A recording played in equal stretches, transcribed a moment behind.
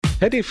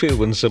How do you feel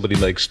when somebody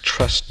makes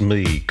trust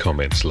me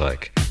comments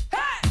like,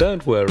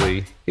 don't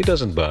worry, he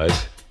doesn't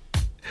bite,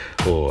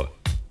 or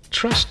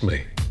trust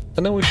me,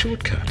 I know a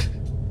shortcut?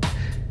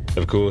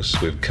 Of course,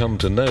 we've come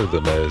to know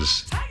them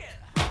as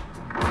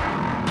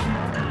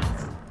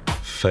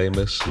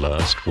famous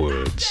last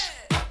words.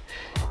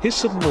 Here's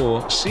some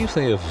more, see if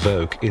they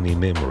evoke any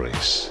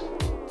memories.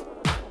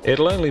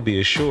 It'll only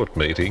be a short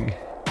meeting.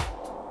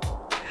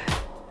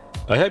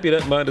 I hope you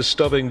don't mind us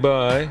stopping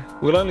by.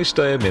 We'll only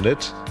stay a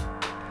minute.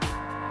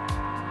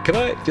 Can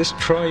I just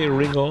try your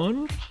ring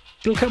on?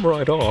 It'll come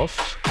right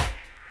off.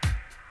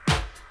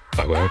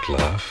 I won't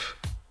laugh.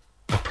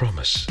 I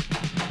promise.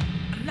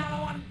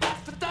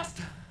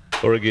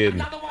 Or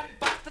again,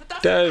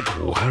 don't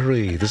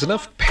worry, there's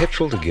enough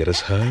petrol to get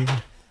us home.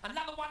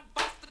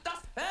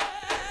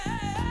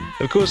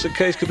 Of course, the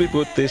case could be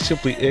put, they're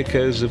simply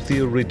echoes of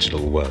the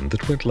original one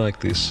that went like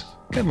this.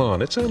 Come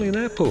on, it's only an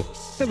apple.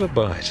 Have a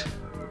bite.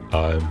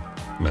 I'm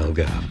Mel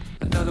Garv.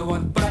 Another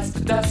one bites the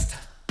dust.